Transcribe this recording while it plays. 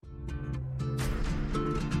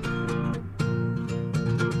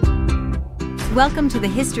Welcome to the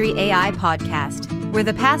History AI podcast, where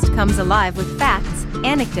the past comes alive with facts,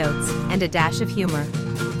 anecdotes, and a dash of humor.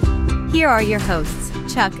 Here are your hosts,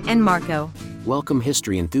 Chuck and Marco. Welcome,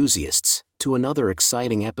 history enthusiasts, to another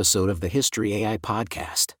exciting episode of the History AI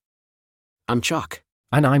podcast. I'm Chuck.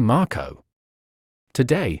 And I'm Marco.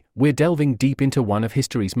 Today, we're delving deep into one of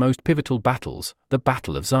history's most pivotal battles, the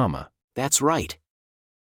Battle of Zama. That's right.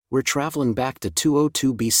 We're traveling back to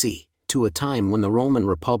 202 BC, to a time when the Roman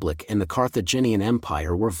Republic and the Carthaginian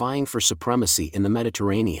Empire were vying for supremacy in the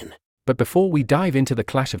Mediterranean. But before we dive into the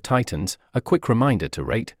clash of titans, a quick reminder to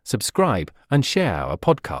rate, subscribe, and share our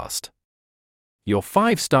podcast. Your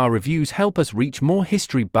 5-star reviews help us reach more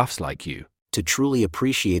history buffs like you. To truly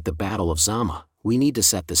appreciate the Battle of Zama, we need to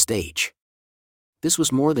set the stage. This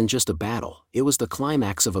was more than just a battle, it was the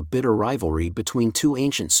climax of a bitter rivalry between two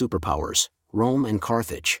ancient superpowers, Rome and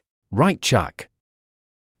Carthage. Right, Chuck.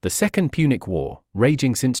 The Second Punic War,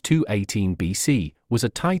 raging since 218 BC, was a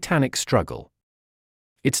titanic struggle.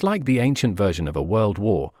 It's like the ancient version of a world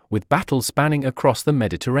war, with battles spanning across the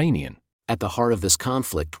Mediterranean. At the heart of this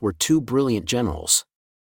conflict were two brilliant generals.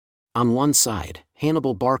 On one side,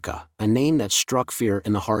 Hannibal Barca, a name that struck fear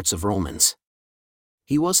in the hearts of Romans.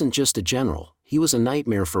 He wasn't just a general, he was a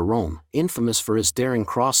nightmare for Rome, infamous for his daring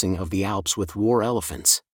crossing of the Alps with war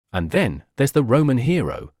elephants. And then, there's the Roman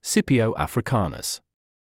hero, Scipio Africanus.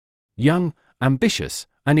 Young, ambitious,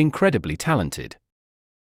 and incredibly talented.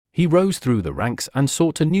 He rose through the ranks and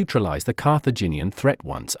sought to neutralize the Carthaginian threat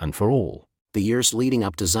once and for all. The years leading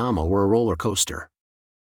up to Zama were a roller coaster.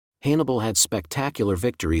 Hannibal had spectacular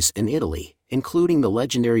victories in Italy, including the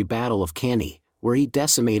legendary Battle of Cannae, where he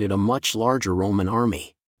decimated a much larger Roman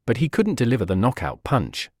army. But he couldn't deliver the knockout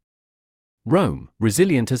punch. Rome,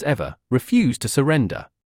 resilient as ever, refused to surrender.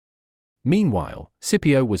 Meanwhile,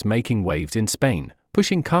 Scipio was making waves in Spain,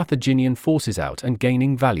 pushing Carthaginian forces out and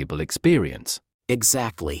gaining valuable experience.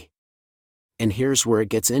 Exactly. And here's where it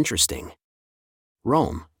gets interesting.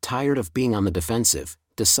 Rome, tired of being on the defensive,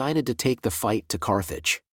 decided to take the fight to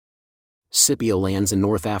Carthage. Scipio lands in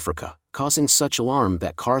North Africa, causing such alarm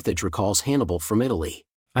that Carthage recalls Hannibal from Italy.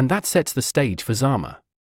 And that sets the stage for Zama.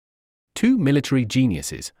 Two military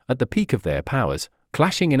geniuses, at the peak of their powers,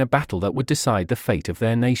 clashing in a battle that would decide the fate of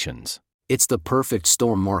their nations. It's the perfect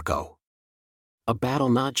storm, Marco. A battle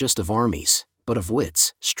not just of armies, but of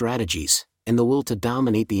wits, strategies, and the will to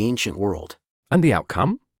dominate the ancient world. And the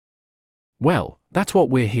outcome? Well, that's what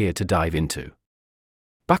we're here to dive into.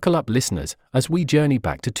 Buckle up, listeners, as we journey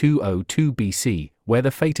back to 202 BC, where the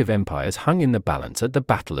fate of empires hung in the balance at the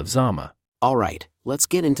Battle of Zama. Alright, let's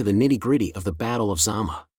get into the nitty-gritty of the Battle of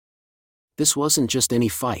Zama. This wasn't just any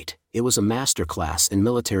fight, it was a masterclass in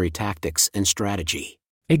military tactics and strategy.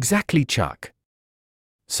 Exactly, Chuck.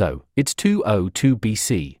 So, it's 202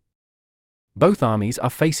 BC. Both armies are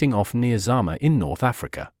facing off near Zama in North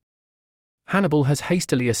Africa. Hannibal has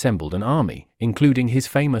hastily assembled an army, including his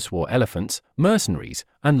famous war elephants, mercenaries,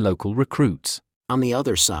 and local recruits. On the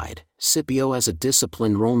other side, Scipio has a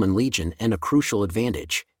disciplined Roman legion and a crucial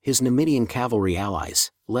advantage, his Numidian cavalry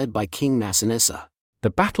allies, led by King Massinissa. The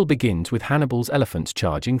battle begins with Hannibal's elephants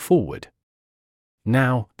charging forward.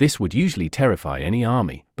 Now, this would usually terrify any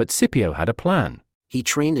army, but Scipio had a plan. He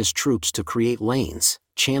trained his troops to create lanes,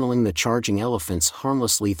 channeling the charging elephants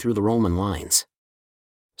harmlessly through the Roman lines.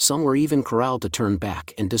 Some were even corralled to turn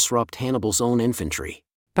back and disrupt Hannibal's own infantry.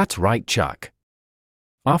 That's right, Chuck.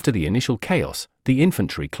 After the initial chaos, the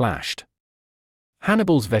infantry clashed.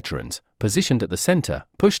 Hannibal's veterans, positioned at the center,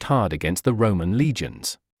 pushed hard against the Roman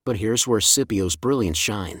legions. But here's where Scipio's brilliance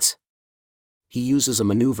shines. He uses a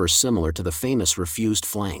maneuver similar to the famous refused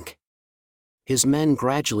flank. His men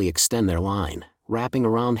gradually extend their line, wrapping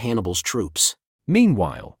around Hannibal's troops.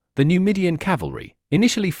 Meanwhile, the Numidian cavalry,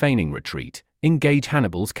 initially feigning retreat, engage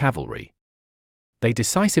Hannibal's cavalry. They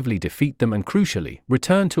decisively defeat them and crucially,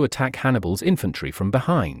 return to attack Hannibal's infantry from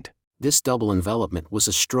behind. This double envelopment was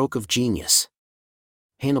a stroke of genius.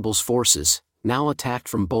 Hannibal's forces, now attacked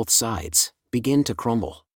from both sides, begin to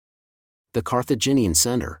crumble. The Carthaginian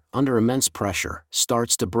center, under immense pressure,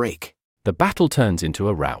 starts to break. The battle turns into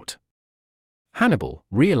a rout. Hannibal,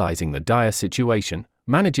 realizing the dire situation,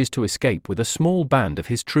 manages to escape with a small band of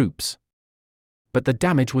his troops. But the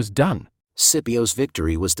damage was done. Scipio's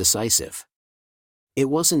victory was decisive. It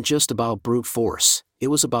wasn't just about brute force, it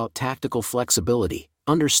was about tactical flexibility,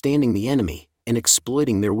 understanding the enemy, and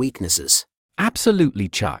exploiting their weaknesses. Absolutely,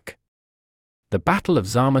 Chuck. The Battle of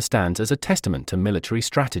Zama stands as a testament to military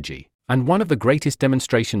strategy, and one of the greatest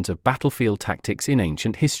demonstrations of battlefield tactics in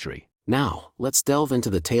ancient history. Now, let's delve into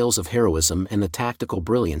the tales of heroism and the tactical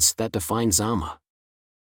brilliance that define Zama.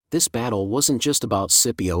 This battle wasn't just about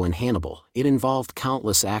Scipio and Hannibal, it involved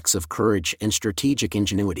countless acts of courage and strategic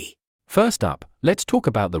ingenuity. First up, let's talk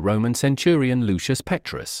about the Roman centurion Lucius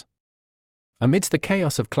Petrus. Amidst the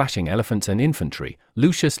chaos of clashing elephants and infantry,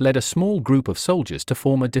 Lucius led a small group of soldiers to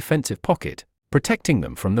form a defensive pocket, protecting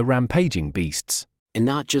them from the rampaging beasts. And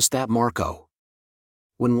not just that, Marco.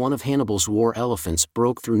 When one of Hannibal's war elephants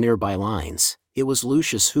broke through nearby lines, it was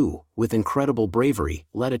Lucius who, with incredible bravery,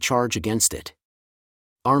 led a charge against it.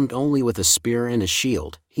 Armed only with a spear and a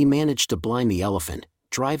shield, he managed to blind the elephant,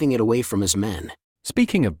 driving it away from his men.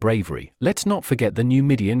 Speaking of bravery, let's not forget the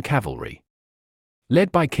Numidian cavalry.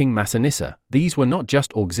 Led by King Massinissa, these were not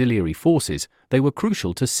just auxiliary forces, they were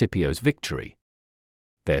crucial to Scipio's victory.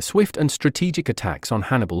 Their swift and strategic attacks on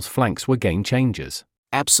Hannibal's flanks were game-changers.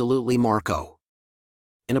 Absolutely, Marco.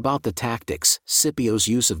 And about the tactics, Scipio's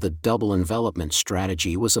use of the double envelopment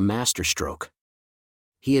strategy was a masterstroke.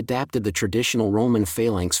 He adapted the traditional Roman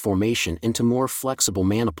phalanx formation into more flexible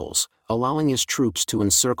maniples, allowing his troops to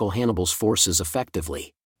encircle Hannibal's forces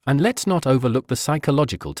effectively. And let's not overlook the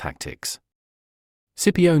psychological tactics.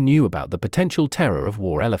 Scipio knew about the potential terror of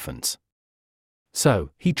war elephants.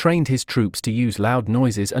 So, he trained his troops to use loud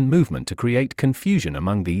noises and movement to create confusion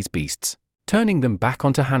among these beasts, turning them back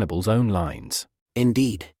onto Hannibal's own lines.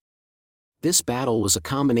 Indeed. This battle was a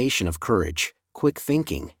combination of courage, quick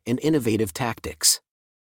thinking, and innovative tactics.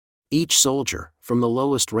 Each soldier, from the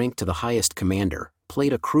lowest rank to the highest commander,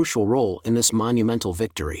 played a crucial role in this monumental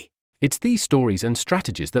victory. It's these stories and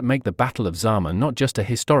strategies that make the Battle of Zama not just a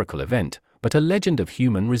historical event, but a legend of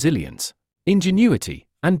human resilience, ingenuity,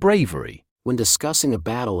 and bravery. When discussing a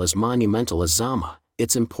battle as monumental as Zama,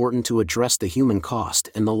 it's important to address the human cost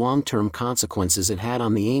and the long-term consequences it had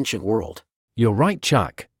on the ancient world. You're right,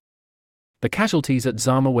 Chuck. The casualties at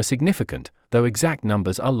Zama were significant, though exact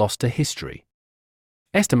numbers are lost to history.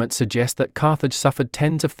 Estimates suggest that Carthage suffered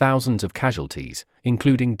tens of thousands of casualties,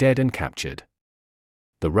 including dead and captured.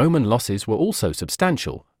 The Roman losses were also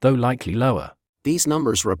substantial, though likely lower. These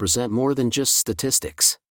numbers represent more than just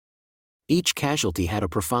statistics. Each casualty had a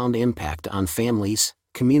profound impact on families,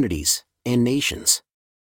 communities, and nations.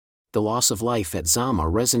 The loss of life at Zama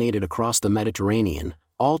resonated across the Mediterranean,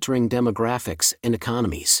 altering demographics and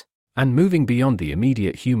economies. And moving beyond the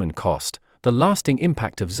immediate human cost, the lasting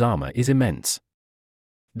impact of Zama is immense.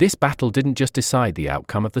 This battle didn't just decide the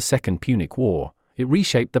outcome of the Second Punic War, it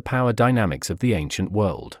reshaped the power dynamics of the ancient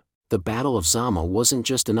world. The Battle of Zama wasn't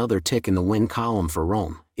just another tick in the win column for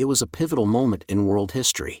Rome, it was a pivotal moment in world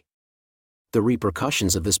history. The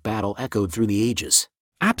repercussions of this battle echoed through the ages.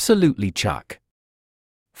 Absolutely, Chuck.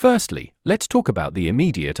 Firstly, let's talk about the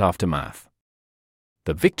immediate aftermath.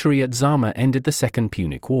 The victory at Zama ended the Second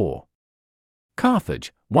Punic War.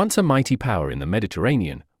 Carthage, once a mighty power in the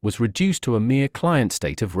Mediterranean, was reduced to a mere client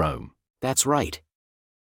state of Rome. That's right.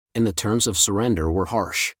 And the terms of surrender were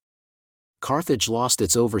harsh. Carthage lost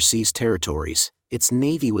its overseas territories, its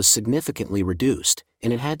navy was significantly reduced,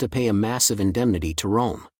 and it had to pay a massive indemnity to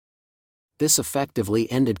Rome. This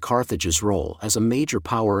effectively ended Carthage's role as a major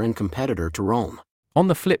power and competitor to Rome. On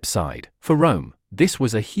the flip side, for Rome, this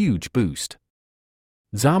was a huge boost.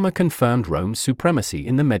 Zama confirmed Rome's supremacy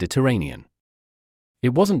in the Mediterranean.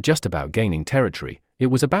 It wasn't just about gaining territory, it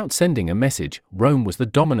was about sending a message: Rome was the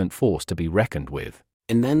dominant force to be reckoned with.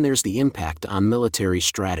 And then there's the impact on military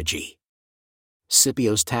strategy.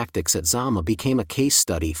 Scipio's tactics at Zama became a case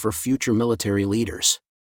study for future military leaders.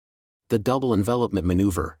 The double envelopment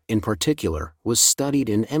maneuver, in particular, was studied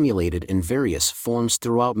and emulated in various forms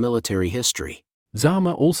throughout military history.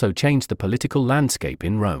 Zama also changed the political landscape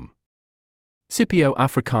in Rome. Scipio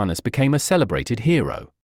Africanus became a celebrated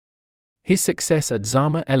hero. His success at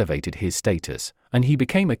Zama elevated his status, and he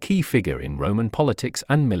became a key figure in Roman politics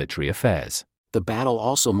and military affairs. The battle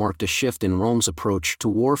also marked a shift in Rome's approach to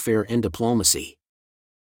warfare and diplomacy.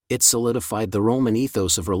 It solidified the Roman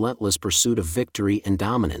ethos of relentless pursuit of victory and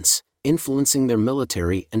dominance, influencing their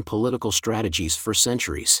military and political strategies for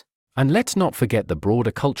centuries. And let's not forget the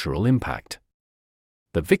broader cultural impact.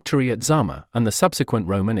 The victory at Zama and the subsequent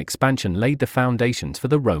Roman expansion laid the foundations for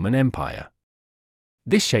the Roman Empire.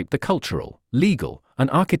 This shaped the cultural, legal, and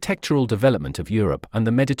architectural development of Europe and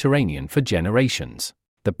the Mediterranean for generations.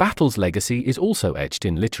 The battle's legacy is also etched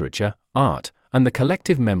in literature, art, and the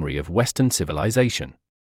collective memory of Western civilization.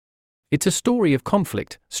 It's a story of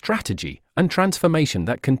conflict, strategy, and transformation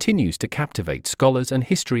that continues to captivate scholars and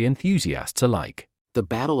history enthusiasts alike. The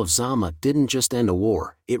Battle of Zama didn't just end a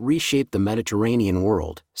war, it reshaped the Mediterranean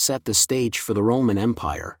world, set the stage for the Roman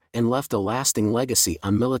Empire, and left a lasting legacy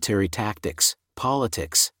on military tactics,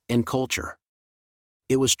 politics, and culture.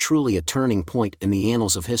 It was truly a turning point in the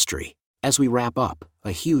annals of history. As we wrap up,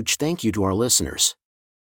 a huge thank you to our listeners.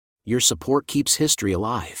 Your support keeps history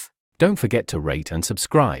alive. Don't forget to rate and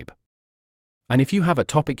subscribe. And if you have a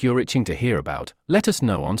topic you're itching to hear about, let us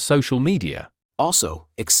know on social media. Also,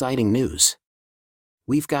 exciting news.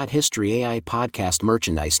 We've got History AI Podcast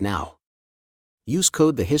merchandise now. Use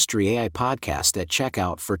code the History AI Podcast at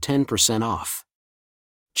checkout for 10% off.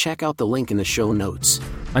 Check out the link in the show notes.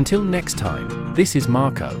 Until next time, this is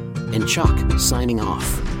Marco and Chuck signing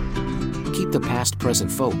off. Keep the past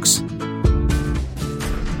present, folks.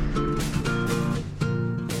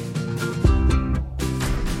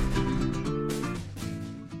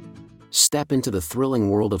 Step into the thrilling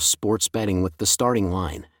world of sports betting with The Starting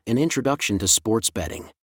Line, an introduction to sports betting.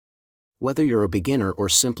 Whether you're a beginner or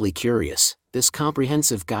simply curious, this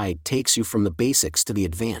comprehensive guide takes you from the basics to the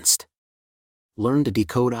advanced. Learn to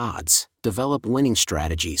decode odds, develop winning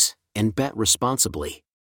strategies, and bet responsibly.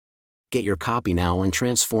 Get your copy now and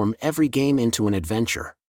transform every game into an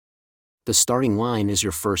adventure. The Starting Line is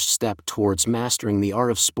your first step towards mastering the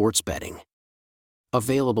art of sports betting.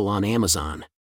 Available on Amazon.